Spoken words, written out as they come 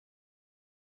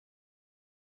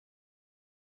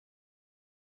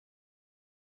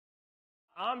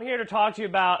I'm here to talk to you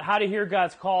about how to hear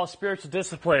God's call, spiritual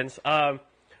disciplines.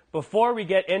 Before we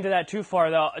get into that too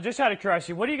far, though, just out of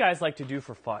curiosity, what do you guys like to do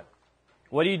for fun?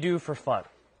 What do you do for fun?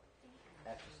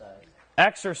 Exercise.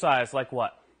 Exercise, like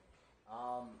what?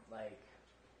 Like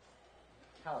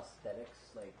calisthenics,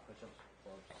 like push-ups,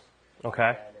 pull-ups.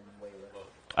 Okay. And weightlifting.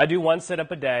 I do one sit-up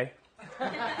a day.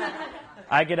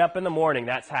 I get up in the morning,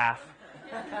 that's half.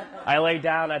 I lay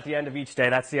down at the end of each day,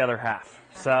 that's the other half.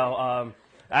 So,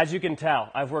 as you can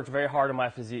tell, I've worked very hard on my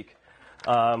physique,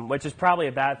 which is probably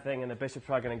a bad thing, and the bishop's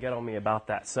probably going to get on me about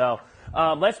that. So,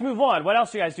 let's move on. What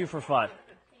else do you guys do for fun?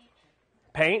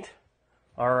 Paint?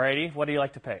 Alrighty. What do you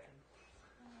like to paint?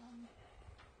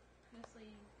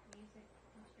 Mostly music,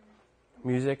 instruments.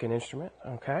 Music and instrument.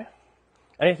 Okay.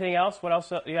 Anything else? What else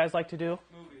do you guys like to do?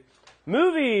 Movies.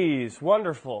 Movies.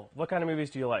 Wonderful. What kind of movies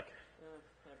do you like?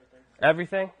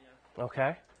 Everything. Everything? Yeah.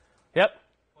 Okay. Yep.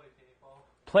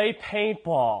 Play paintball. Play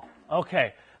paintball.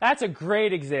 Okay. That's a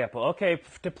great example. Okay.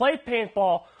 To play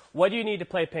paintball, what do you need to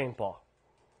play paintball?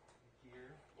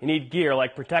 Gear. You need gear,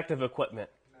 like protective equipment.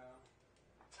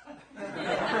 No.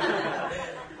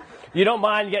 You don't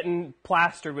mind getting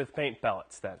plastered with paint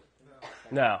pellets then?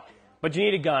 No. But you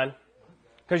need a gun,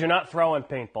 because you're not throwing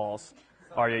paintballs,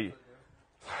 are you?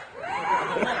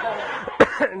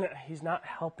 He's not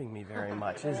helping me very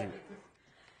much, is he?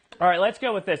 All right, let's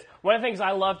go with this. One of the things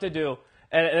I love to do,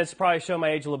 and it's probably show my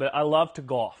age a little bit, I love to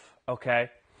golf, okay?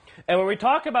 And when we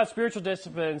talk about spiritual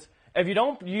disciplines, if you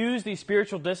don't use these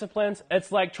spiritual disciplines,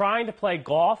 it's like trying to play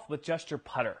golf with just your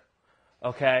putter,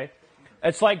 okay?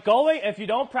 It's like if you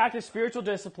don't practice spiritual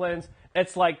disciplines,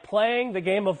 it's like playing the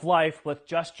game of life with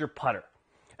just your putter.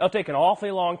 It'll take an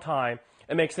awfully long time.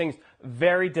 It makes things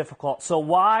very difficult. So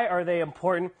why are they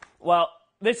important? Well,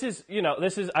 this is,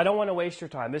 I don't want to waste your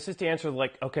time. This is to answer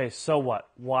okay, so what?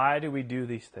 Why do we do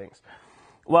these things?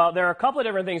 Well, there are a couple of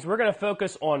different things. We're going to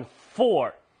focus on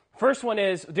 4. First one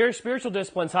is, their spiritual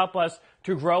disciplines help us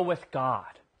to grow with God,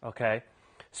 okay?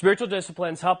 Spiritual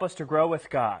disciplines help us to grow with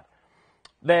God.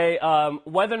 They,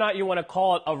 whether or not you want to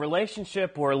call it a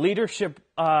relationship or a leadership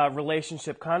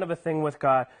relationship, kind of a thing with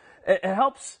God, it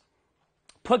helps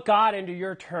put God into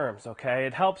your terms, okay?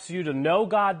 It helps you to know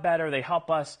God better. They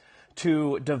help us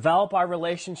to develop our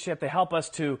relationship. They help us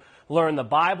to learn the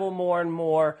Bible more and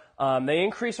more. They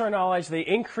increase our knowledge. They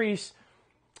increase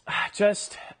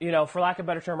just, for lack of a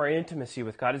better term, our intimacy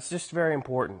with God. It's just very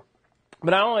important.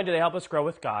 But not only do they help us grow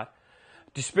with God,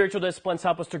 do spiritual disciplines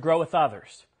help us to grow with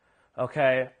others,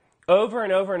 okay? Over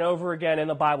and over and over again in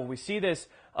the Bible, we see this.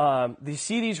 We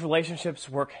see these relationships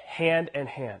work hand in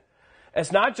hand.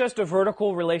 It's not just a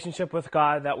vertical relationship with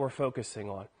God that we're focusing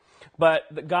on,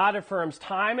 but God affirms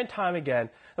time and time again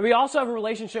that we also have a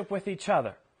relationship with each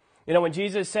other. When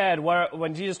Jesus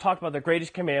talked about the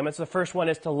greatest commandments, the first one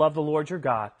is to love the Lord your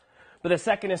God, but the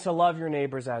second is to love your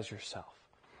neighbors as yourself.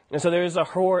 And so there's a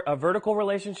vertical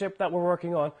relationship that we're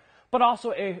working on, but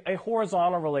also a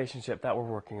horizontal relationship that we're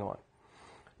working on.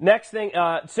 Next thing,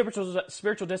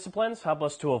 spiritual disciplines help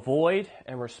us to avoid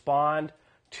and respond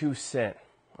to sin.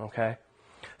 Okay,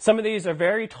 some of these are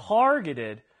very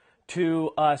targeted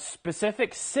to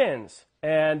specific sins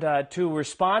and to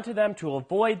respond to them, to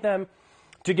avoid them,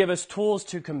 to give us tools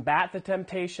to combat the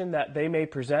temptation that they may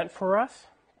present for us.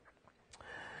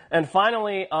 And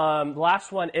finally, the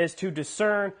last one is to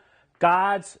discern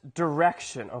God's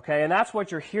direction. Okay, and that's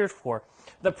what you're here for.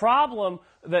 The problem,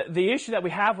 the issue that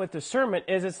we have with discernment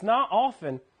is it's not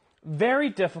often very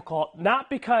difficult,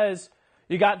 not because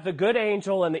you got the good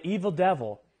angel and the evil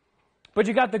devil, but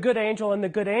you got the good angel and the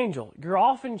good angel. You're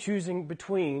often choosing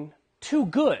between two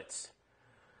goods,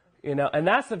 and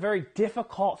that's a very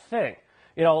difficult thing.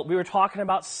 We were talking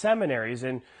about seminaries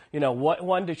and, what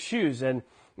one to choose and,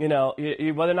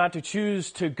 whether or not to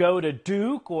choose to go to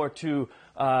Duke or to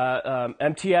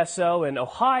MTSO in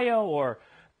Ohio or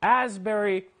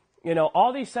Asbury.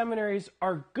 All these seminaries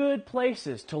are good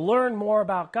places to learn more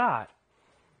about God.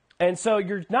 And so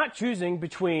you're not choosing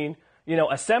between,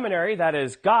 a seminary that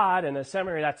is God and a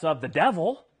seminary that's of the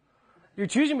devil. You're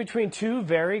choosing between two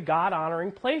very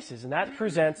God-honoring places, and that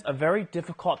presents a very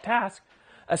difficult task,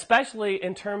 especially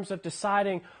in terms of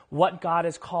deciding what God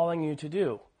is calling you to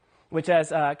do, which,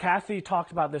 as Kathy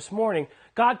talked about this morning,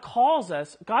 God calls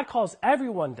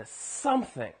everyone to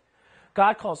something.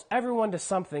 God calls everyone to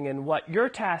something, and what your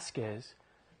task is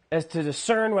to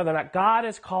discern whether or not God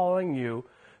is calling you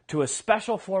to a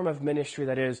special form of ministry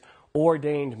that is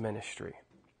ordained ministry.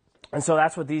 And so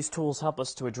that's what these tools help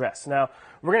us to address. Now,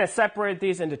 we're going to separate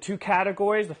these into 2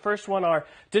 categories. The first one are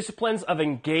disciplines of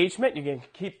engagement. You can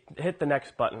hit the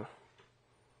next button.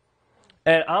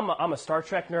 And I'm a Star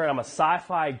Trek nerd. I'm a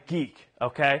sci-fi geek,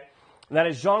 okay? And that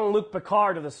is Jean-Luc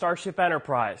Picard of the Starship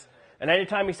Enterprise. And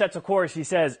anytime he sets a course, he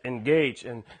says, engage.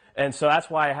 And so that's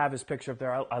why I have his picture up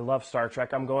there. I love Star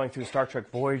Trek. I'm going through Star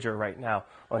Trek Voyager right now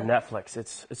on Netflix.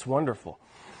 It's wonderful.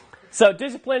 So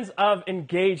disciplines of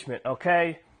engagement,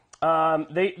 okay?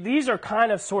 These are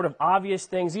kind of sort of obvious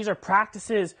things. These are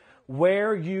practices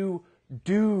where you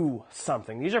do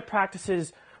something. These are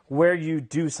practices where you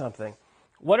do something.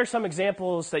 What are some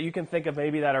examples that you can think of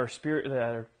maybe that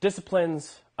are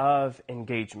disciplines of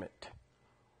engagement?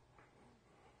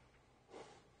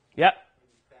 Yep.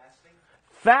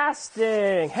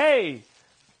 Fasting. Hey,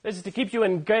 this is to keep you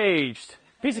engaged.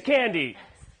 Piece of candy.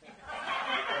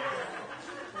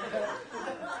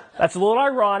 That's a little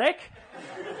ironic.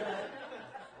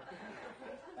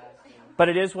 But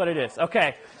it is what it is.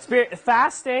 Okay.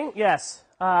 Fasting, yes.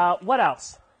 What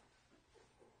else?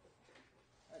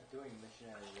 Doing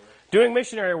missionary work. Doing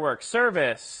missionary work.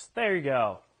 Service. There you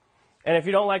go. And if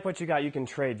you don't like what you got, you can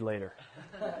trade later.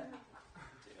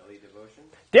 Daily devotion.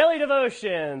 Daily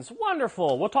devotions.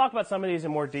 Wonderful. We'll talk about some of these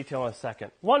in more detail in a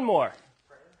second. One more.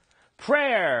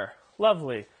 Prayer.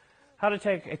 Lovely.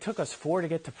 It took us 4 to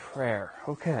get to prayer.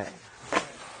 Okay.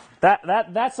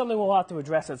 That's something we'll have to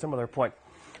address at some other point.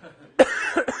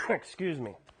 Excuse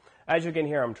me. As you can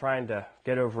hear, I'm trying to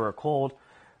get over a cold.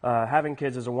 Having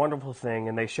kids is a wonderful thing,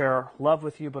 and they share love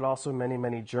with you, but also many,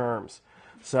 many germs.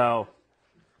 So,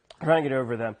 I'm trying to get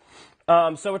over them.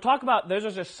 So we'll talk about, those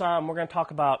are just some. We're going to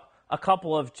talk about a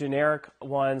couple of generic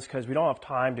ones because we don't have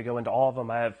time to go into all of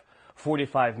them. I have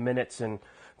 45 minutes, and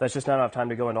that's just not enough time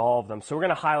to go into all of them. So we're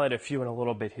going to highlight a few in a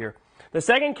little bit here. The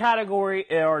second category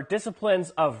are disciplines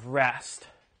of rest.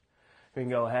 We can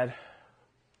go ahead.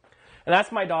 And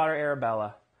that's my daughter,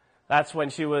 Arabella. That's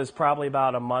when she was probably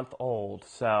about a month old.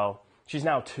 So she's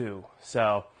now 2.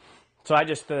 So I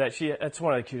just thought that that's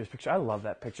one of the cutest pictures. I love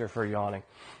that picture for yawning.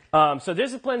 So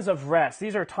disciplines of rest.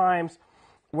 These are times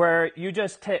where you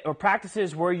just or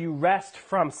practices where you rest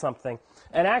from something.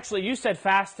 And actually, you said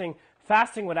fasting.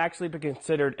 Fasting would actually be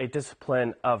considered a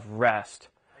discipline of rest.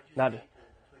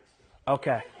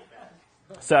 Okay.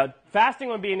 So fasting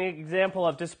would be an example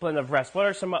of discipline of rest.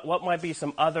 What might be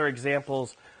some other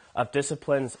examples of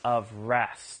disciplines of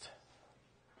rest?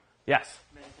 Yes.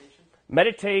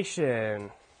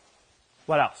 Meditation.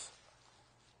 What else?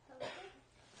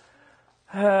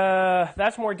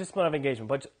 That's more discipline of engagement,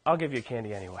 but I'll give you a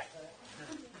candy anyway.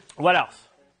 What else?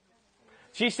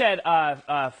 She said,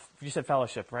 you said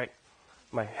fellowship, right?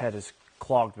 My head is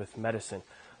clogged with medicine.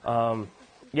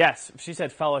 Yes, she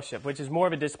said fellowship, which is more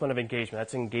of a discipline of engagement.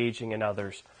 That's engaging in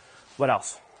others. What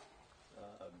else?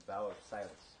 Vow of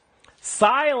silence.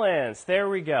 Silence. There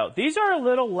we go. These are a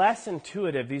little less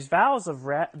intuitive. These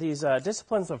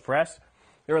disciplines of rest,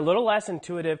 they're a little less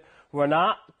intuitive. We're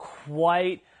not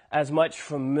quite as much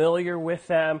familiar with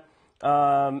them.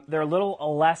 They're a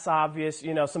little less obvious.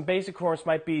 Some basic ones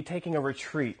might be taking a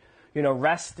retreat.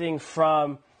 Resting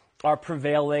from our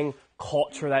prevailing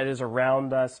culture that is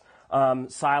around us.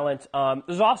 Silent.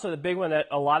 There's also the big one that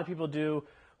a lot of people do,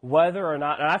 whether or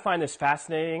not, and I find this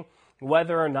fascinating,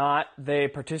 whether or not they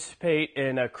participate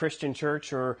in a Christian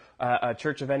church or a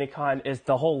church of any kind, is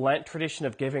the whole Lent tradition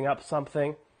of giving up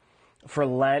something for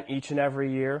Lent each and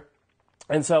every year.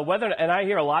 And so and I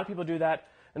hear a lot of people do that,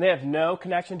 and they have no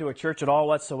connection to a church at all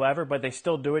whatsoever, but they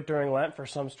still do it during Lent for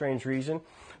some strange reason.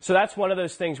 So that's one of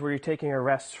those things where you're taking a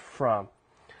rest from.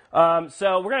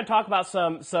 So we're going to talk about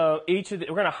we're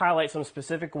going to highlight some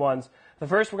specific ones. The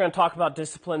first, we're going to talk about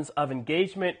disciplines of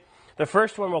engagement. The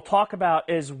first one we'll talk about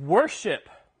is worship.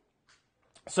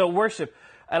 So worship.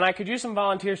 And I could use some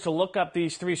volunteers to look up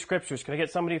these 3 scriptures. Can I get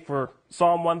somebody for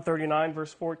Psalm 139,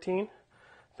 verse 14?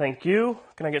 Thank you.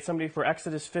 Can I get somebody for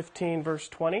Exodus 15, verse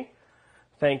 20?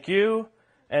 Thank you.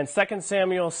 And 2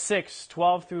 Samuel 6,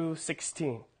 12 through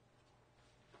 16.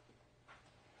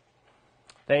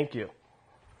 Thank you.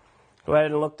 Go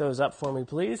ahead and look those up for me,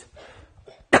 please.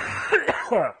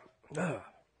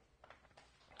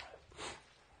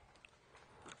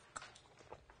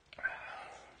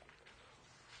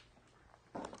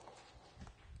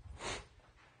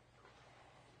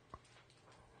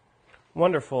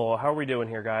 Wonderful. How are we doing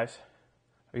here, guys?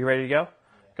 Are you ready to go? Yeah.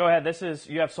 Go ahead.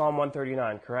 You have Psalm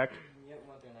 139, correct? Yep,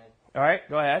 139. All right,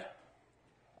 go ahead.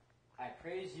 I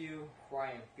praise you, for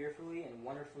I am fearfully and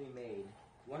wonderfully made.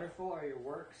 Wonderful are your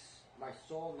works. My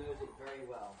soul knows it very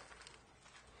well.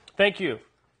 Thank you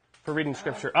for reading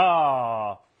scripture.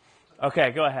 Oh,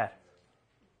 okay, go ahead.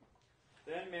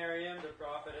 Then Miriam, the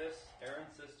prophetess,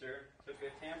 Aaron's sister, took a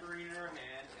tambourine in her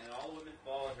hand, and all the women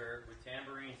followed her with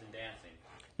tambourines and dancing.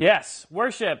 Yes,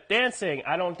 worship, dancing.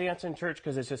 I don't dance in church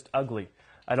because it's just ugly.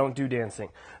 I don't do dancing.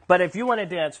 But if you want to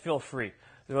dance, feel free.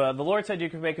 The Lord said you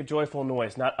could make a joyful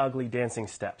noise, not ugly dancing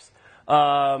steps.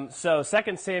 So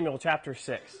 2 Samuel chapter 6.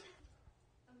 I'm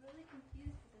really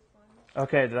confused with this one.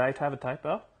 Okay, did I have a typo?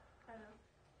 I don't know.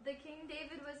 The King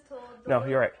David was told. No,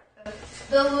 you're right.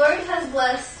 The Lord has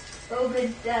blessed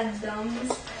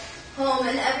Obed-Edom's home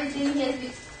and everything he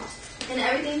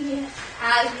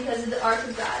has because of the ark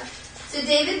of God. So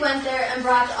David went there and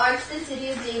brought the ark to the city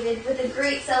of David with a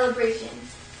great celebration.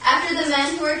 After the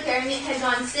men who were carrying it had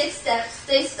gone 6 steps,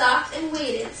 they stopped and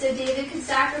waited so David could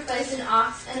sacrifice an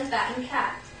ox and a fattened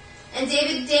calf. And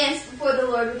David danced before the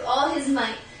Lord with all his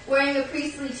might, wearing a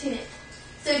priestly tunic.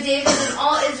 So David and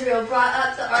all Israel brought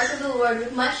up the ark of the Lord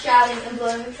with much shouting and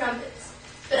blowing of trumpets.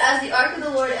 But as the ark of the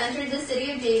Lord entered the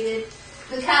city of David,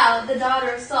 Michal, the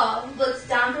daughter of Saul, looked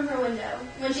down from her window.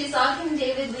 When she saw King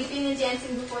David leaping and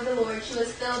dancing before the Lord, she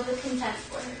was filled with contempt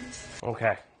for him.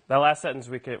 Okay. That last sentence,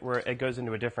 where it goes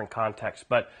into a different context.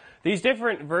 But these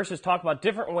different verses talk about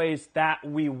different ways that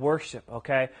we worship,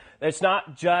 okay? It's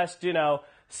not just,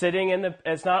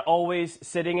 it's not always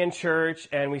sitting in church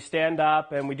and we stand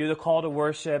up and we do the call to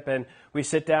worship and we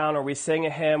sit down or we sing a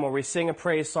hymn or we sing a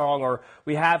praise song or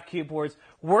we have keyboards.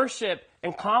 Worship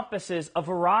encompasses a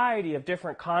variety of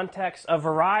different contexts, a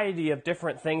variety of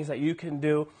different things that you can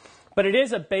do. But it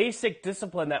is a basic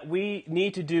discipline that we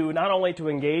need to do not only to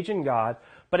engage in God,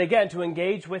 but again, to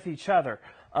engage with each other.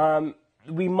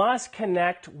 We must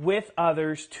connect with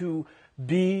others to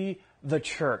be the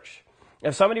church.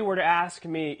 If somebody were to ask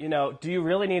me, do you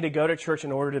really need to go to church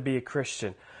in order to be a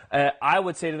Christian? I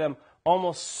would say to them,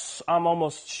 I'm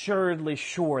almost assuredly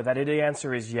sure that the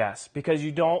answer is yes, because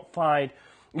you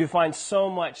find so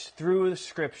much through the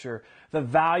Scripture the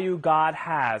value God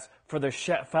has for the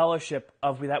fellowship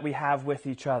that we have with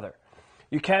each other.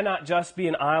 You cannot just be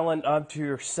an island unto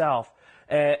yourself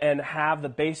and have the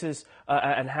basis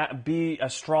be a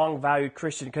strong, valued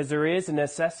Christian, because there is a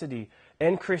necessity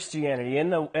in Christianity, in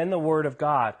the Word of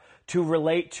God, to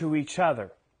relate to each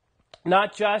other.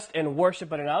 Not just in worship,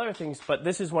 but in other things, but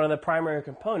this is one of the primary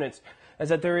components, is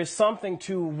that there is something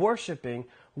to worshiping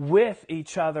with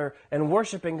each other and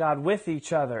worshiping God with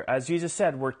each other. As Jesus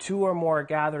said, where 2 or more are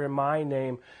gathered in my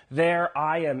name, there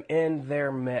I am in their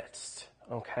midst.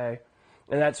 Okay?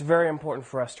 And that's very important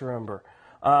for us to remember.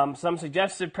 Some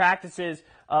suggested practices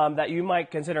that you might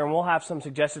consider, and we'll have some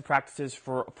suggested practices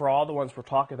for all the ones we're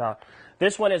talking about.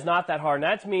 This one is not that hard, and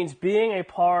that means being a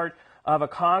part of a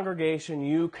congregation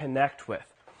you connect with.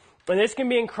 And this can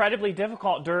be incredibly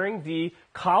difficult during the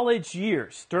college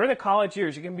years. During the college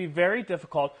years, it can be very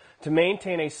difficult to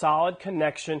maintain a solid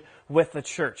connection with the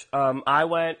church.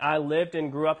 I lived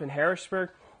and grew up in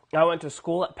Harrisburg. I went to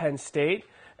school at Penn State,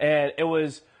 and it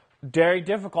was very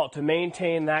difficult to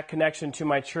maintain that connection to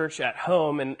my church at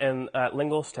home in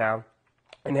Linglestown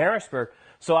in Harrisburg.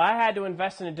 So I had to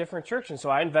invest in a different church. And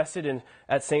so I invested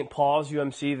at St. Paul's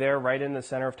UMC there, right in the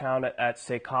center of town at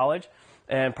State College,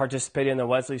 and participated in the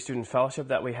Wesley Student Fellowship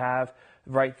that we have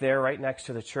right there, right next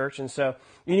to the church. And so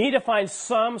you need to find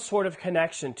some sort of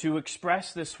connection to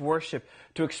express this worship,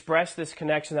 to express this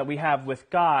connection that we have with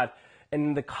God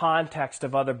in the context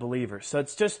of other believers. So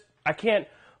it's just, I can't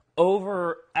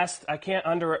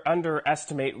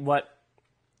underestimate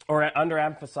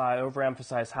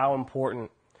overemphasize how important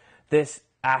this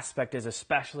aspect is,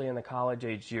 especially in the college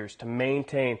age years, to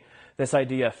maintain this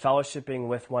idea of fellowshipping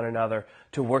with one another,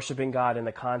 to worshiping God in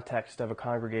the context of a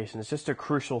congregation. It's just a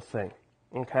crucial thing.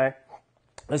 Okay?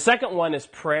 The second one is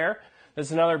prayer. This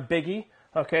is another biggie.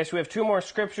 Okay, so we have 2 more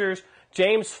scriptures.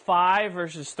 James 5,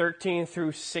 verses 13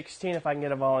 through 16, if I can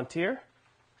get a volunteer.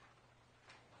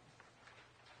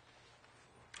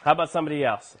 How about somebody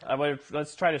else?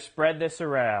 Let's try to spread this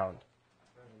around.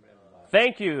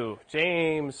 Thank you.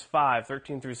 James 5,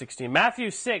 13 through 16. Matthew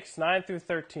 6, 9 through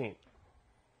 13.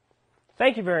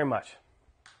 Thank you very much.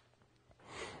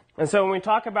 And so when we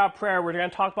talk about prayer, we're going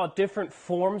to talk about different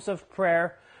forms of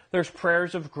prayer. There's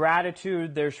prayers of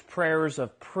gratitude. There's prayers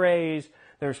of praise.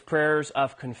 There's prayers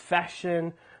of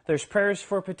confession. There's prayers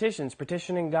for petitions,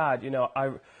 petitioning God.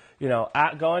 Going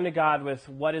to God with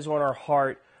what is on our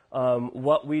heart,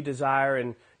 what we desire,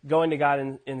 and going to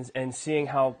God and seeing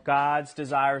how God's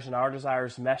desires and our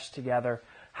desires mesh together.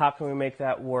 How can we make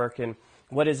that work? And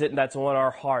what is it that's on our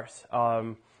hearts?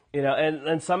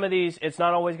 And some of these, it's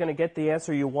not always going to get the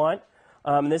answer you want.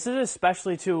 This is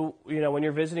especially to, when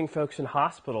you're visiting folks in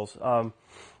hospitals.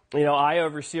 I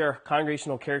oversee our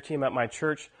congregational care team at my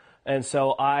church, and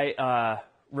so I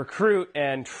recruit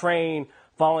and train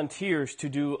volunteers to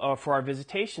do for our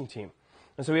visitation team.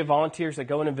 And so we have volunteers that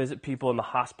go in and visit people in the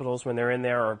hospitals when they're in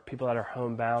there, or people that are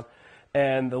homebound.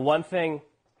 And the one thing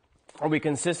we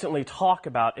consistently talk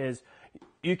about is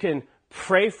you can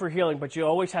pray for healing, but you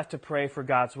always have to pray for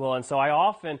God's will. And so I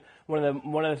often, one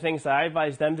of the things that I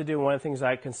advise them to do, one of the things that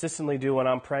I consistently do when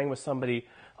I'm praying with somebody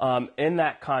in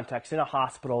that context, in a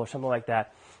hospital or something like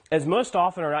that, is most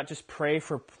often or not just pray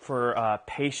for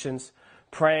patients,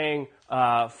 praying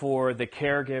for the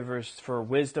caregivers, for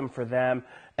wisdom for them.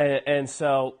 And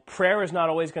so prayer is not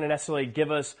always going to necessarily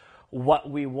give us what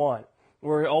we want.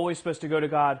 We're always supposed to go to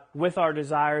God with our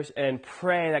desires and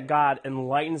pray that God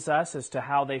enlightens us as to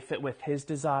how they fit with His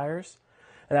desires.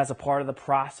 And that's a part of the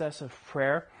process of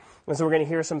prayer. And so we're going to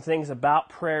hear some things about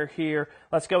prayer here.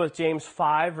 Let's go with James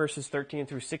 5, verses 13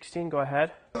 through 16. Go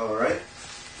ahead. All right.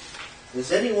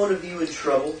 Is any one of you in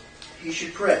trouble? He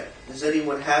should pray. Is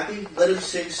anyone happy? Let him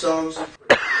sing songs of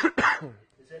praise.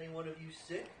 Is any one of you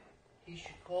sick? He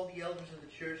should call the elders of the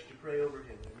church to pray over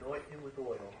him and anoint him with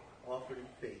oil, offered in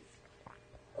faith.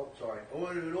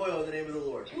 Anointed with oil in the name of the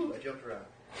Lord. I jumped around.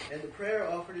 And the prayer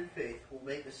offered in faith will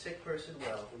make the sick person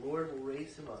well. The Lord will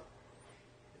raise him up.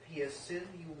 If he has sinned,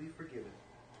 he will be forgiven.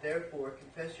 Therefore,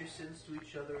 confess your sins to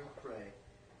each other and pray.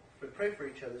 Pray for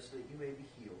each other so that you may be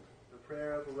healed. The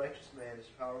prayer of a righteous man is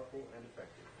powerful and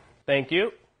effective. Thank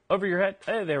you. Over your head.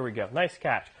 Hey, there we go. Nice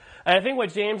catch. And I think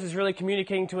what James is really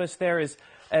communicating to us there is,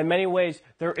 in many ways,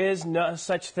 there is no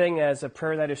such thing as a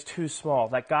prayer that is too small.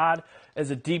 That God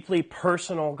is a deeply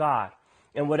personal God.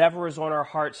 And whatever is on our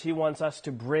hearts, He wants us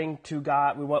to bring to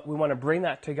God. We want to bring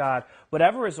that to God,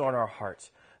 whatever is on our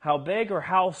hearts. How big or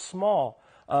how small.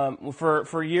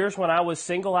 For years when I was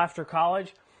single after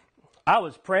college, I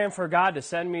was praying for God to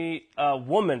send me a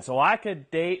woman so I could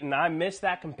date, and I missed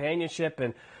that companionship.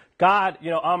 And God,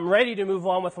 I'm ready to move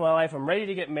on with my life. I'm ready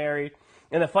to get married.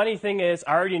 And the funny thing is,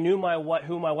 I already knew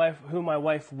who my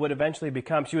wife would eventually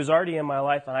become. She was already in my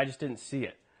life, and I just didn't see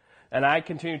it. And I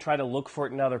continue to try to look for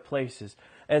it in other places.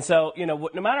 And so, no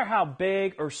matter how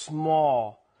big or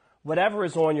small, whatever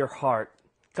is on your heart,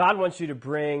 God wants you to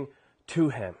bring to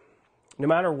Him, no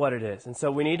matter what it is. And so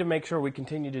we need to make sure we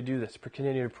continue to do this,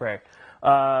 continue to pray.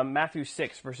 Matthew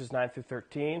 6, verses 9 through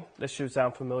 13. This should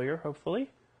sound familiar, hopefully.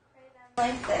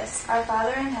 Like this, Our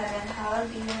Father in heaven, hallowed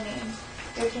be your name.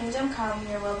 Your kingdom come,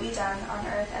 your will be done on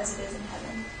earth as it is in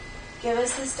heaven. Give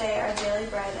us this day our daily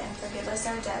bread, and forgive us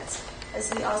our debts, as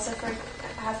we also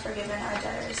have forgiven our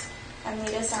debtors. And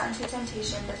lead us not into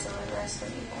temptation, but deliver us from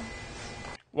evil.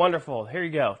 Wonderful. Here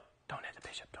you go. Don't hit the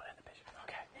bishop.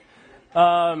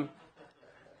 Okay.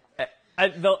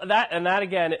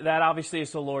 That obviously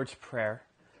is the Lord's Prayer.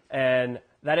 And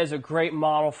that is a great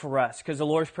model for us, because the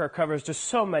Lord's Prayer covers just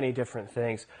so many different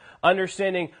things.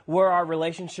 Understanding where our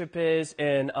relationship is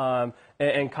in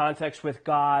context with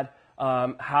God,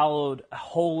 hallowed,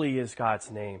 holy is God's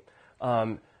name.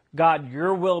 God,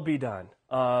 your will be done.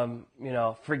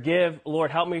 Forgive,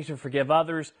 Lord, help me to forgive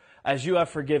others as you have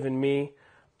forgiven me.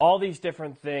 All these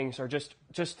different things are just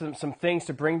some things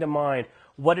to bring to mind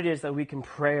what it is that we can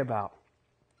pray about.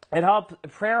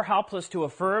 Prayer helps us to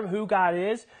affirm who God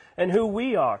is and who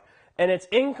we are. And it's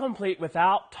incomplete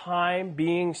without time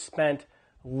being spent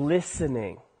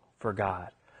listening for God.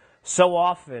 So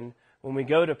often, when we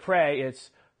go to pray,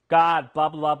 it's God, blah,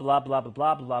 blah, blah, blah, blah,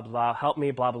 blah, blah, blah, help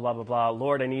me, blah, blah, blah, blah, blah,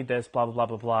 Lord, I need this, blah, blah, blah,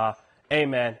 blah, blah,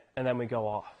 amen, and then we go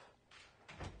off.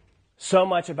 So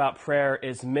much about prayer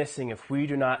is missing if we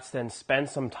do not spend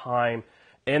some time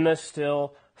in the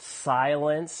still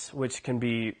silence, which can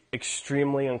be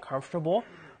extremely uncomfortable.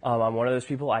 I'm one of those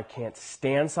people, I can't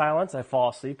stand silence. I fall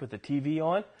asleep with the TV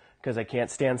on because I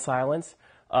can't stand silence.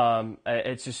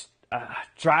 It just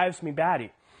drives me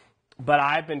batty. But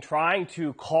I've been trying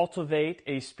to cultivate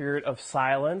a spirit of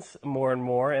silence more and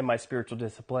more in my spiritual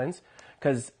disciplines,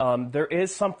 because there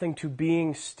is something to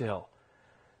being still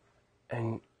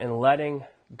and letting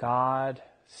God's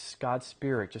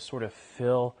Spirit just sort of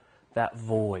fill that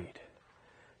void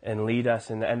and lead us.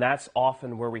 And that's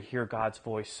often where we hear God's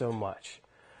voice so much,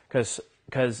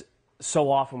 because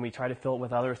so often we try to fill it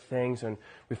with other things, and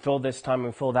we fill this time and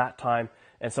we fill that time,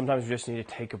 and sometimes we just need to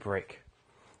take a break.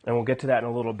 And we'll get to that in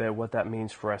a little bit, what that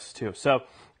means for us too. So,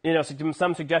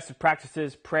 some suggested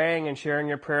practices: praying and sharing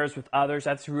your prayers with others.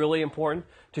 That's really important,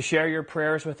 to share your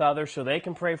prayers with others so they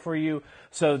can pray for you,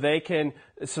 so they can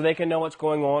know what's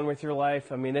going on with your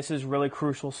life. I mean, this is really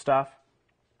crucial stuff.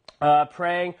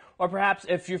 Praying, or perhaps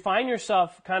if you find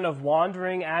yourself kind of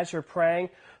wandering as you're praying,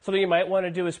 something you might want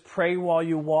to do is pray while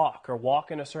you walk, or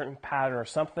walk in a certain pattern, or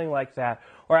something like that,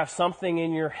 or have something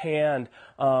in your hand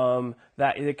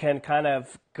that it can kind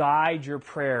of guide your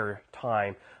prayer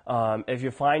time. If you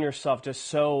find yourself just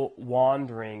so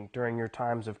wandering during your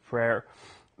times of prayer,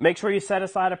 make sure you set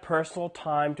aside a personal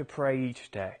time to pray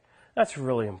each day. That's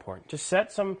really important. Just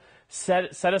set some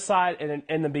set aside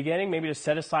in the beginning, maybe just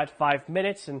set aside 5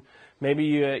 minutes, and maybe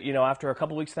you after a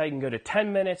couple weeks of that, you can go to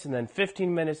 10 minutes and then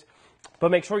 15 minutes.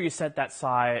 But make sure you set that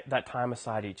time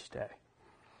aside each day.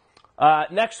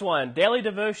 Next one, daily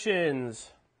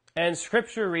devotions and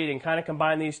scripture reading. Kind of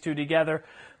combine these two together.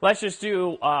 Let's just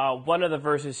do one of the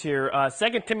verses here.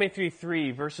 2 Timothy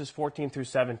 3, verses 14 through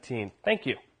 17. Thank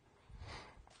you.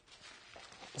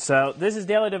 So this is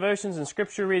daily devotions and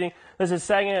scripture reading. This is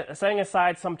setting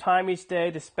aside some time each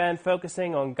day to spend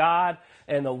focusing on God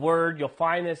and the Word. You'll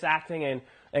find this acting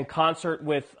in concert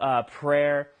with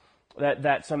prayer.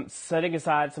 Setting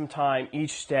aside some time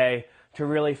each day to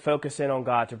really focus in on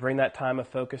God, to bring that time of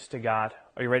focus to God.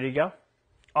 Are you ready to go?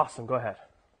 Awesome. Go ahead.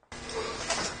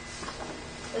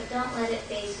 But don't let it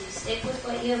faze you. Stick with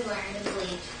what you have learned and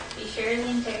believed. Be sure of the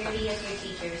integrity of your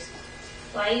teachers.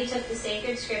 Why you took the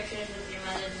sacred scriptures with your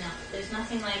mother's milk. There's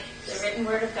nothing like the written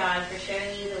word of God for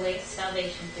showing you the way to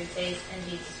salvation through faith in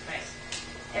Jesus Christ.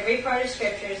 Every part of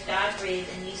scripture is God-breathed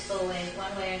in useful ways,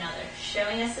 one way or another,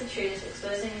 showing us the truth,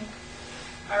 exposing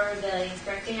our rebellion,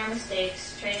 correcting our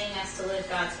mistakes, training us to live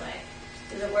God's way.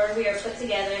 Through the word we are put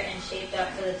together and shaped up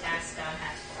for the task God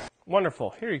has for us.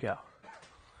 Wonderful. Here you go.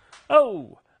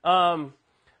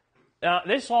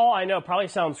 This all I know probably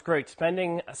sounds great.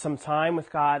 Spending some time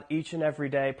with God each and every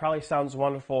day probably sounds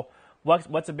wonderful.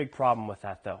 What's a big problem with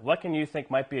that, though? What can you think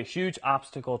might be a huge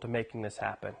obstacle to making this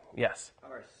happen? Yes?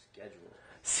 Our schedule.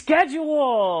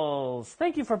 Schedules!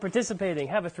 Thank you for participating.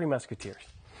 Have a Three Musketeers.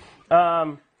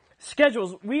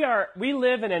 Schedules. We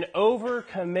live in an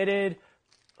overcommitted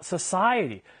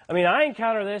society. I mean, I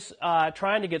encounter this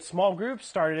trying to get small groups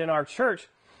started in our church.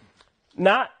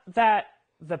 Not that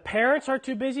the parents are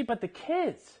too busy, but the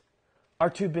kids are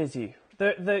too busy.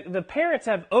 The parents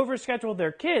have overscheduled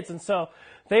their kids, and so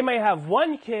they may have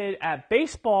one kid at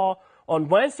baseball on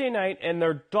Wednesday night, and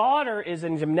their daughter is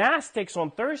in gymnastics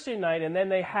on Thursday night, and then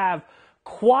they have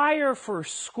choir for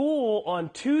school on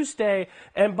Tuesday,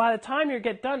 and by the time you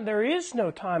get done, there is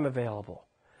no time available.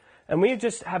 And we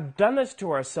just have done this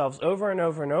to ourselves over and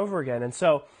over and over again. And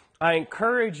so I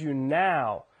encourage you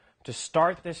now to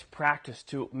start this practice,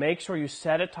 to make sure you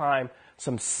set a time,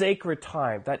 some sacred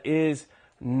time that is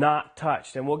not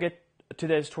touched. And we'll get to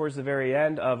this towards the very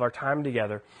end of our time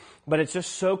together. But it's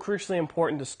just so crucially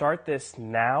important to start this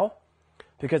now,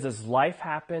 because as life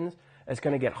happens, it's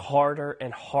going to get harder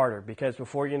and harder, because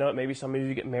before you know it, maybe some of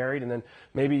you get married, and then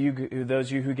maybe those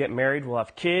of you who get married will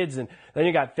have kids, and then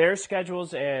you got their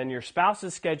schedules and your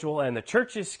spouse's schedule and the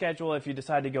church's schedule if you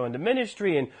decide to go into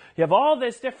ministry, and you have all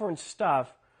this different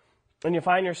stuff, and you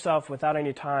find yourself without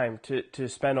any time to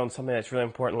spend on something that's really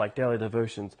important like daily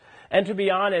devotions. And to be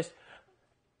honest,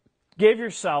 give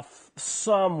yourself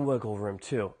some wiggle room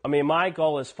too. I mean, my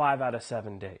goal is 5 out of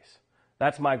 7 days.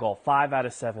 That's my goal, 5 out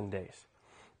of 7 days.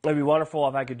 It'd be wonderful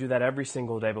if I could do that every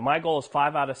single day, but my goal is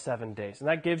 5 out of 7 days. And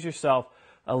that gives yourself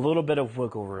a little bit of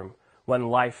wiggle room when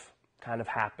life kind of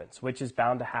happens, which is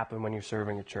bound to happen when you're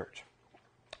serving a church.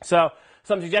 So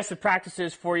some suggested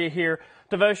practices for you here.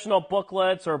 Devotional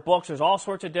booklets or books. There's all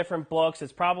sorts of different books.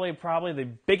 It's probably the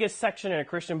biggest section in a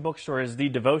Christian bookstore is the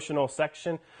devotional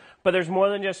section. But there's more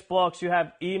than just books. You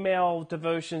have email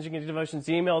devotions. You can get devotions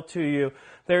emailed to you.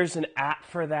 There's an app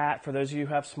for that, for those of you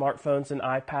who have smartphones and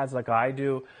iPads like I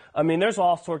do. I mean, there's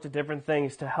all sorts of different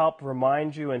things to help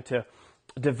remind you and to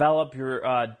develop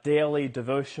your daily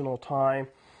devotional time.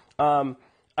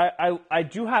 I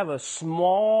do have a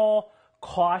small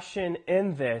caution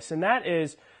in this, and that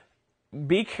is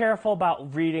be careful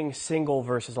about reading single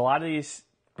verses. A lot of these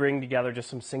bring together just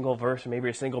some single verse, or maybe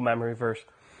a single memory verse.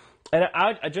 And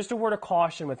just a word of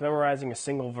caution with memorizing a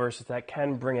single verse is that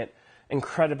can bring it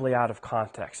incredibly out of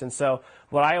context. And so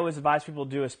what I always advise people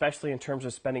to do, especially in terms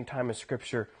of spending time in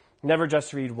Scripture, never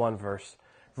just read one verse.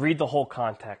 Read the whole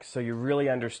context so you really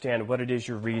understand what it is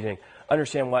you're reading,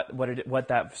 understand what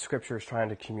that Scripture is trying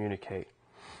to communicate.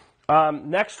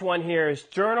 Next one here is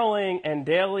journaling and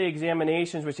daily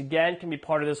examinations, which again can be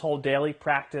part of this whole daily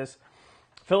practice.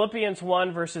 Philippians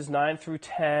 1, verses 9 through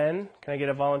 10. Can I get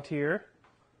a volunteer?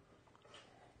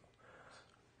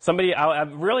 Somebody,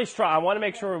 I'm really strong. I want to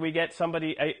make sure we get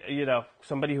somebody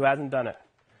who hasn't done it.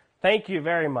 Thank you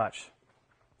very much.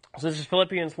 So this is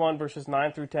Philippians 1, verses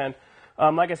 9 through 10.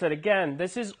 Like I said, again,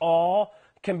 this is all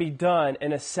can be done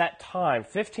in a set time.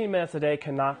 15 minutes a day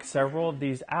can knock several of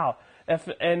these out.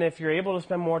 If you're able to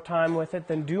spend more time with it,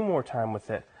 then do more time with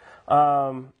it.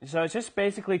 So it's just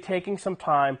basically taking some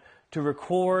time to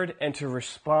record and to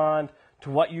respond to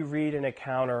what you read and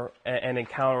encounter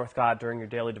with God during your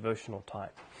daily devotional time.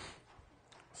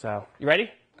 So, you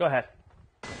ready? Go ahead.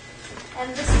 And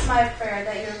this is my prayer,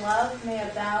 that your love may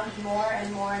abound more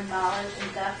and more in knowledge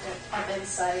and depth of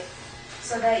insight,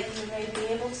 so that you may be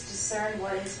able to discern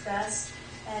what is best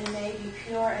and may be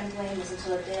pure and blameless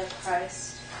until the day of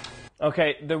Christ.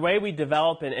 Okay, the way we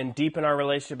develop and deepen our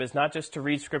relationship is not just to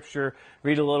read Scripture,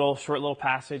 read a short little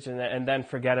passage, and then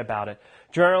forget about it.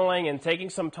 Journaling and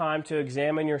taking some time to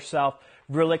examine yourself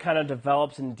really kind of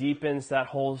develops and deepens that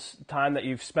whole time that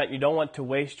you've spent. You don't want to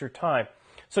waste your time.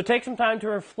 So take some time to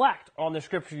reflect on the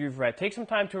Scripture you've read. Take some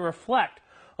time to reflect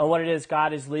on what it is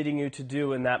God is leading you to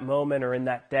do in that moment or in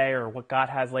that day, or what God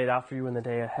has laid out for you in the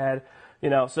day ahead.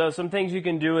 So some things you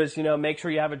can do is, make sure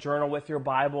you have a journal with your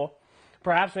Bible.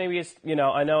 Perhaps maybe it's,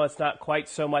 I know it's not quite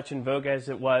so much in vogue as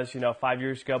it was, 5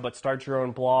 years ago, but start your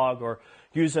own blog or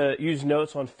use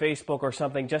notes on Facebook or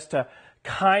something just to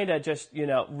kind of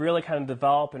really kind of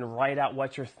develop and write out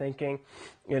what you're thinking.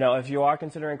 If you are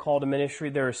considering call to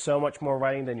ministry, there is so much more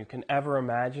writing than you can ever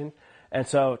imagine. And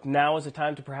so now is the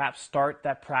time to perhaps start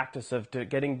that practice of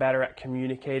getting better at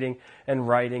communicating and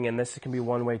writing, and this can be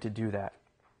one way to do that.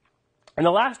 And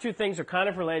the last two things are kind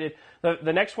of related.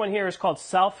 The next one here is called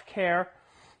self-care,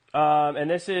 and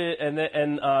this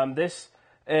is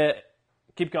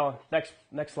keep going.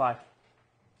 Next slide.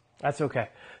 That's okay.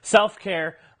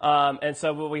 Self-care, and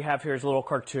so what we have here is a little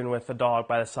cartoon with a dog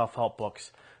by the self-help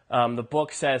books. The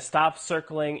book says, "Stop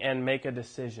circling and make a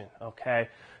decision." Okay,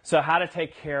 so how to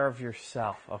take care of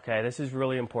yourself. Okay, this is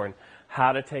really important.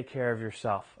 How to take care of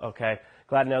yourself. Okay.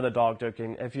 Glad to know the dog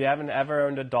joking. If you haven't ever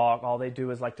owned a dog, all they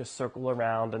do is like to circle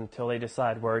around until they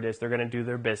decide where it is they're going to do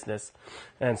their business.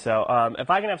 And so if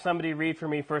I can have somebody read for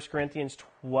me 1 Corinthians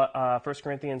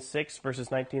 6,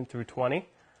 verses 19 through 20.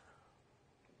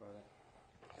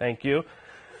 Thank you.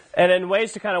 And then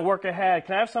ways to kind of work ahead.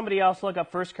 Can I have somebody else look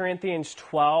up 1 Corinthians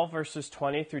 12, verses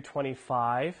 20 through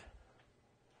 25?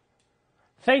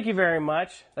 Thank you very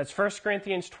much. That's 1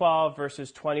 Corinthians 12,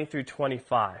 verses 20 through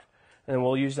 25. And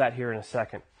we'll use that here in a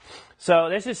second. So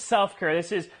this is self-care.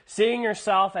 This is seeing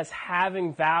yourself as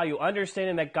having value,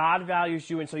 understanding that God values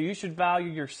you, and so you should value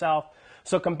yourself.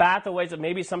 So combat the ways that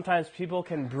maybe sometimes people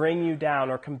can bring you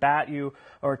down or combat you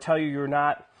or tell you you're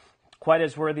not quite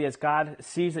as worthy as God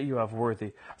sees that you have worthy.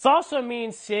 It also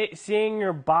means seeing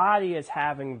your body as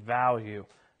having value.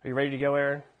 Are you ready to go,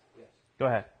 Aaron? Yes. Go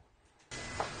ahead.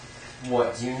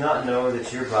 What, do you not know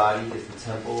that your body is the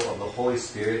temple of the Holy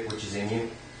Spirit which is in you,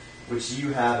 which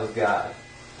you have of God,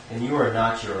 and you are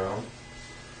not your own?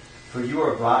 For you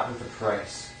are bought with a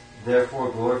price.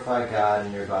 Therefore glorify God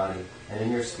in your body and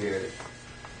in your spirit,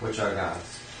 which are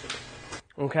God's.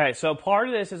 Okay, so part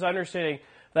of this is understanding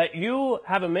that you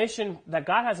have a mission, that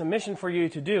God has a mission for you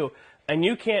to do, and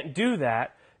you can't do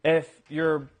that if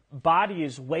your body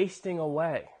is wasting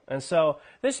away. And so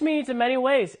this means in many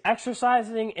ways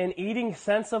exercising and eating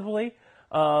sensibly,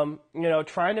 trying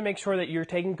to make sure that you're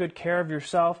taking good care of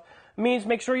yourself. Means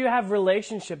make sure you have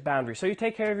relationship boundaries, so you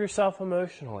take care of yourself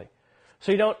emotionally,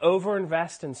 so you don't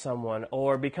overinvest in someone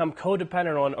or become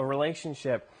codependent on a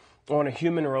relationship or on a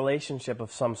human relationship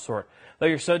of some sort. Though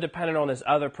you're so dependent on this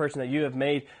other person that you have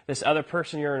made this other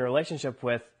person you're in a relationship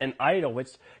with an idol, which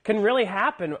can really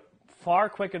happen far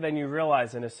quicker than you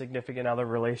realize in a significant other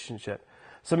relationship.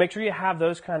 So make sure you have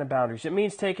those kind of boundaries. It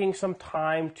means taking some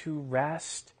time to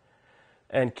rest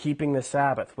and keeping the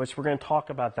Sabbath, which we're going to talk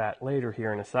about that later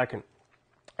here in a second.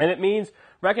 And it means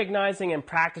recognizing and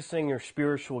practicing your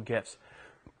spiritual gifts.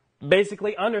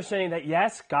 Basically understanding that,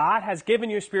 yes, God has given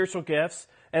you spiritual gifts,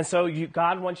 and so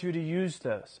God wants you to use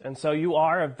those. And so you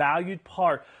are a valued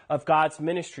part of God's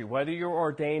ministry, whether you're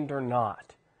ordained or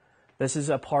not. This is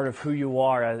a part of who you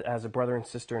are as a brother and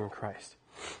sister in Christ.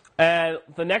 And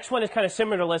the next one is kind of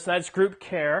similar to this, and that's group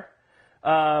care.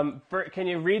 Can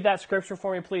you read that scripture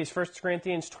for me, please? 1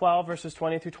 Corinthians 12, verses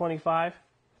 20 through 25.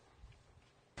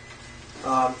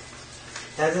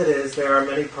 As it is, there are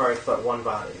many parts, but one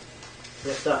body.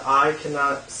 If the eye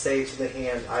cannot say to the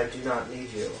hand, I do not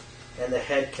need you, and the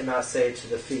head cannot say to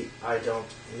the feet, I don't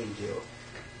need you.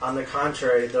 On the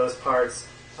contrary, those parts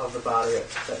of the body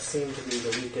that seem to be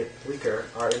the weaker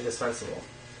are indispensable,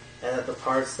 and that the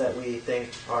parts that we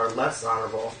think are less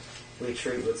honorable we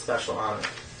treat with special honor,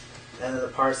 and that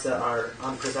the parts that are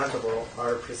unpresentable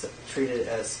are treated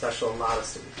as special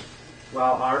modesty.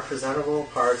 While our presentable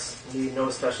parts need no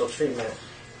special treatment,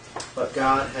 but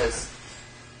God has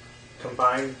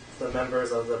combined the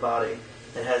members of the body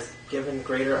and has given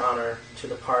greater honor to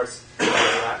the parts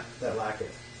that lack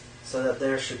it, so that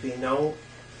there should be no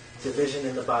division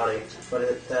in the body,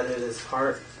 but that its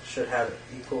part should have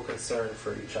equal concern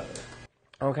for each other.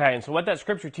 Okay, and so what that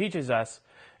scripture teaches us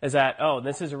is that,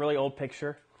 this is a really old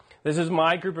picture. This is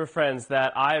my group of friends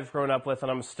that I've grown up with,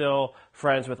 and I'm still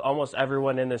friends with almost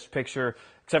everyone in this picture,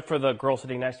 except for the girl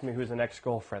sitting next to me who's an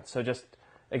ex-girlfriend. So just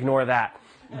ignore that.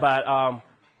 But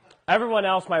everyone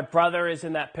else, my brother is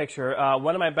in that picture.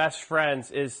 One of my best friends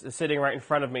is sitting right in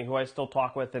front of me, who I still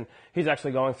talk with, and he's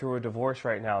actually going through a divorce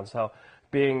right now. And so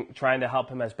trying to help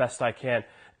him as best I can.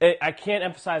 I can't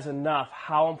emphasize enough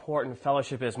how important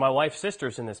fellowship is. My wife's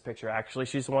sister's in this picture, actually.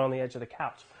 She's the one on the edge of the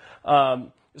couch.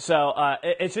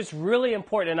 It's just really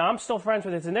important, and I'm still friends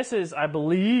with this. And this is, I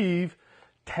believe,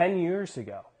 10 years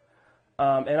ago.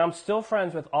 And I'm still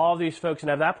friends with all these folks. And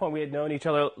at that point, we had known each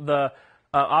other.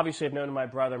 Obviously, I've known my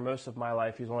brother most of my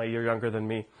life. He's only a year younger than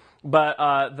me. But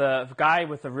the guy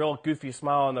with the real goofy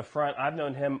smile on the front, I've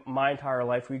known him my entire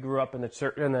life. We grew up in the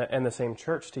church, in the same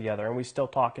church together, and we still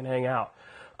talk and hang out.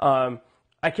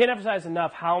 I can't emphasize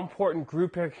enough how important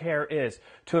group care is,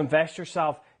 to invest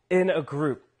yourself in a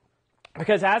group.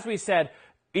 Because as we said,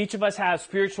 each of us has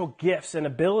spiritual gifts and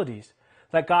abilities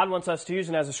that God wants us to use.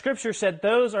 And as the scripture said,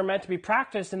 those are meant to be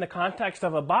practiced in the context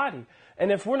of a body.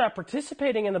 And if we're not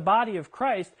participating in the body of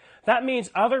Christ, that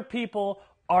means other people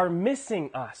are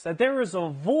missing us, that there is a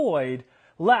void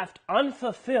left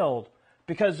unfulfilled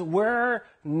because we're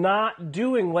not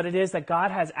doing what it is that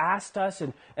God has asked us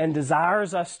and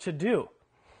desires us to do.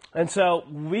 And so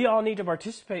we all need to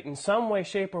participate in some way,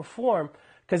 shape, or form,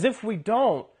 because if we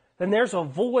don't, then there's a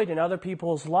void in other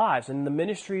people's lives and the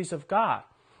ministries of God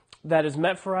that is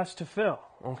meant for us to fill,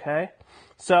 okay?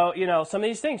 So, some of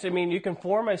these things, you can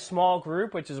form a small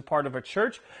group, which is a part of a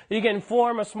church. You can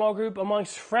form a small group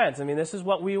amongst friends. This is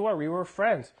what we were. We were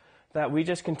friends that we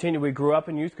just continued. We grew up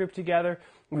in youth group together.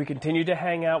 We continued to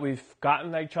hang out. We've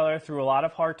gotten each other through a lot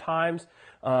of hard times.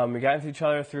 We got each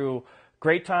other through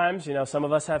great times. Some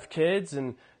of us have kids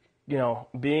and,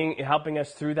 helping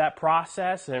us through that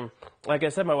process. And like I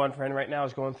said, my one friend right now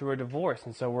is going through a divorce.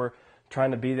 And so we're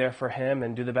trying to be there for him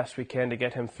and do the best we can to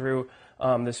get him through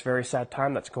this very sad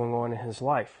time that's going on in his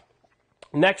life.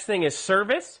 Next thing is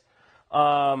service,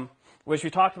 which we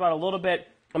talked about a little bit.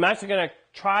 I'm actually going to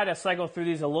try to cycle through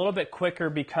these a little bit quicker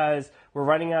because we're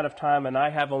running out of time and I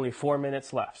have only 4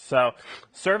 minutes left. So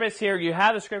service here, you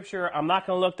have the scripture. I'm not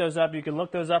going to look those up. You can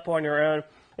look those up on your own.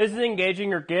 This is engaging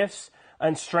your gifts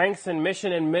and strengths in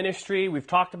mission and ministry. We've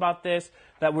talked about this,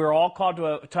 that we're all called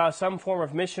to some form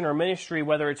of mission or ministry,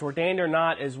 whether it's ordained or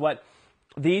not, is what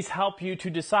these help you to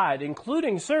decide,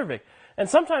 including serving. And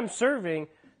sometimes serving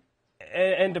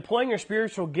and deploying your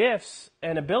spiritual gifts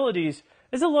and abilities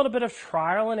is a little bit of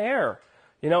trial and error.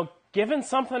 Giving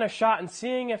something a shot and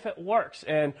seeing if it works.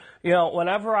 And,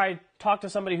 whenever I talk to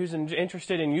somebody who's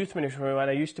interested in youth ministry, when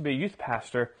I used to be a youth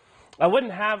pastor,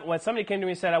 when somebody came to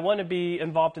me and said, I want to be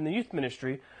involved in the youth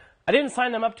ministry, I didn't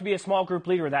sign them up to be a small group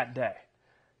leader that day.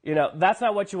 That's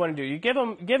not what you want to do. You give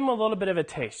them a little bit of a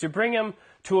taste. You bring them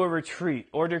to a retreat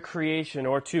or to creation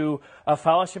or to a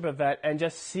fellowship event and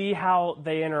just see how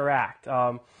they interact.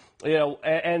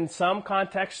 And some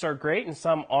contexts are great and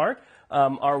some aren't.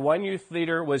 Our one youth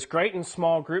leader was great in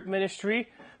small group ministry,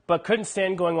 but couldn't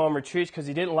stand going on retreats because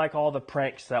he didn't like all the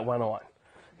pranks that went on.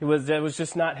 It was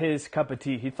just not his cup of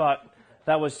tea. He thought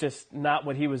that was just not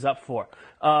what he was up for.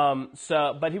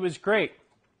 But he was great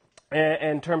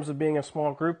in terms of being a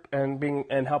small group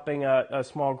and helping a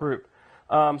small group.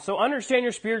 So understand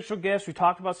your spiritual gifts. We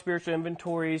talked about spiritual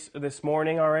inventories this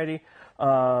morning already.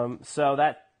 So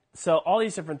all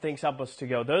these different things help us to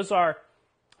go. Those are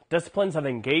disciplines of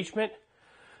engagement.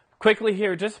 Quickly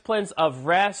here, disciplines of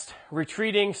rest,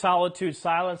 retreating, solitude,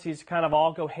 silence. These kind of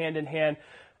all go hand in hand.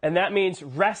 And that means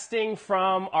resting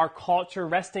from our culture,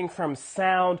 resting from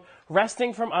sound,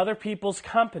 resting from other people's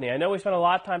company. I know we spent a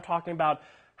lot of time talking about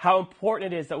how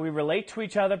important it is that we relate to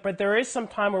each other, but there is some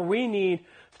time where we need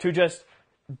to just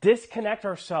disconnect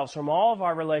ourselves from all of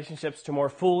our relationships to more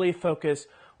fully focus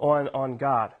on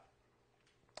God.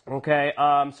 Okay,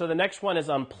 so the next one is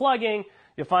unplugging.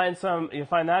 You'll find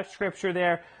that scripture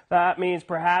there. That means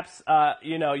perhaps,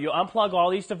 you unplug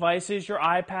all these devices, your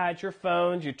iPads, your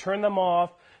phones, you turn them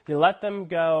off, you let them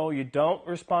go, you don't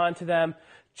respond to them,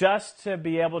 just to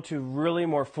be able to really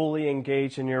more fully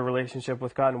engage in your relationship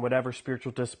with God and whatever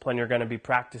spiritual discipline you're going to be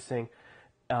practicing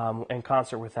in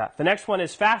concert with that. The next one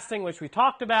is fasting, which we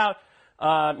talked about.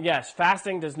 Yes,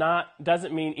 fasting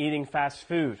doesn't mean eating fast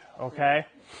food, okay?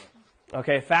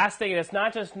 Okay, fasting, and it's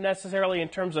not just necessarily in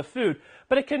terms of food,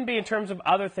 but it can be in terms of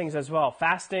other things as well.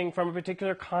 Fasting from a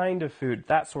particular kind of food,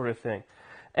 that sort of thing.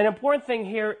 An important thing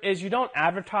here is you don't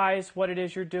advertise what it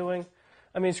is you're doing.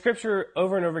 Scripture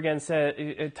over and over again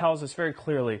it tells us very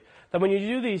clearly that when you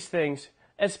do these things,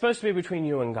 it's supposed to be between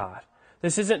you and God.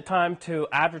 This isn't time to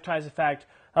advertise the fact,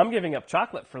 I'm giving up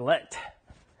chocolate for Lent.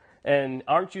 And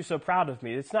aren't you so proud of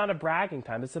me? It's not a bragging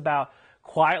time. It's about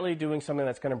quietly doing something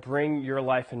that's going to bring your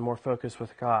life in more focus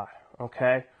with God,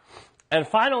 okay? And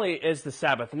finally is the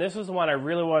Sabbath. And this is the one I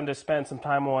really wanted to spend some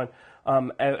time on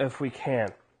if we can.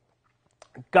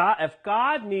 If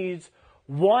God needs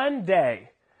one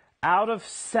day out of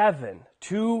 7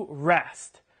 to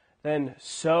rest, then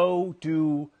so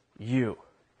do you.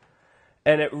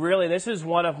 And it really, this is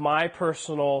one of my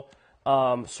personal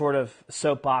sort of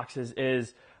soapboxes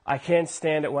is I can't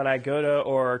stand it when I go to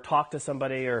or talk to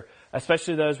somebody, or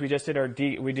especially those we just did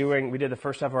we did the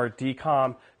first half of our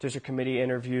DCOM district committee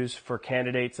interviews for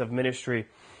candidates of ministry,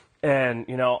 and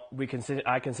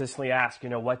I consistently ask,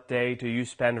 what day do you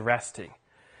spend resting?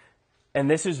 And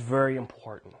this is very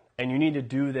important, and you need to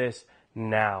do this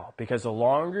now, because the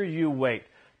longer you wait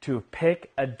to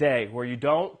pick a day where you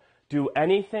don't do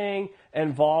anything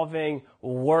involving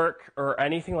work or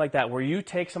anything like that, where you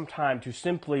take some time to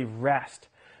simply rest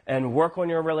and work on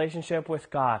your relationship with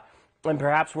God, and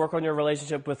perhaps work on your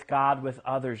relationship with God with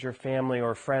others, your family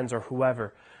or friends or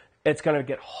whoever, it's going to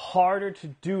get harder to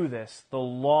do this the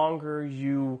longer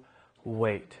you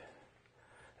wait.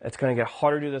 It's going to get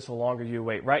harder to do this the longer you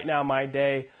wait. Right now, my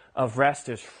day of rest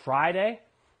is Friday,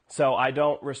 so I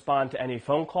don't respond to any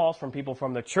phone calls from people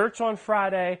from the church on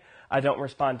Friday. I don't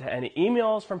respond to any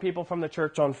emails from people from the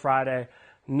church on Friday.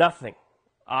 Nothing.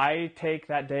 I take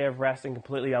that day of rest and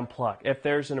completely unplug. If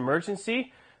there's an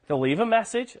emergency, they'll leave a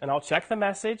message, and I'll check the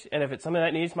message. And if it's something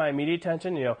that needs my immediate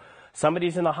attention,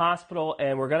 somebody's in the hospital,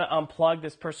 and we're going to unplug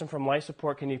this person from life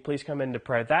support. Can you please come in to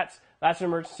pray? That's an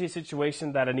emergency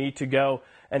situation that I need to go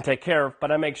and take care of.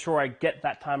 But I make sure I get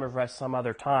that time of rest some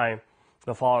other time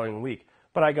the following week.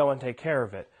 But I go and take care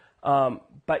of it.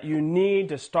 But you need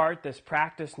to start this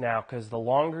practice now, because the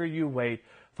longer you wait,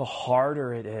 the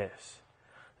harder it is.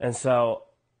 And so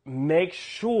make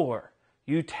sure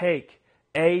you take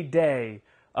a day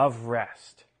of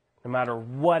rest, no matter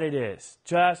what it is.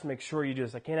 Just make sure you do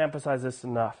this. I can't emphasize this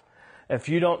enough. If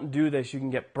you don't do this, you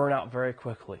can get burnt out very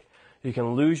quickly. You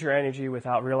can lose your energy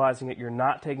without realizing that you're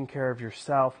not taking care of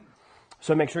yourself.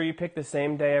 So make sure you pick the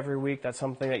same day every week. That's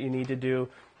something that you need to do.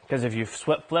 Because if you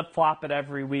flip-flop it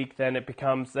every week, then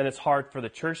it's hard for the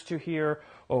church to hear,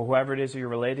 or whoever it is that you're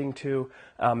relating to.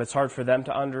 It's hard for them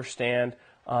to understand.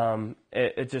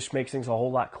 It just makes things a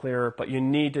whole lot clearer. But you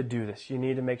need to do this. You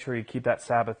need to make sure you keep that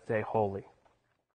Sabbath day holy.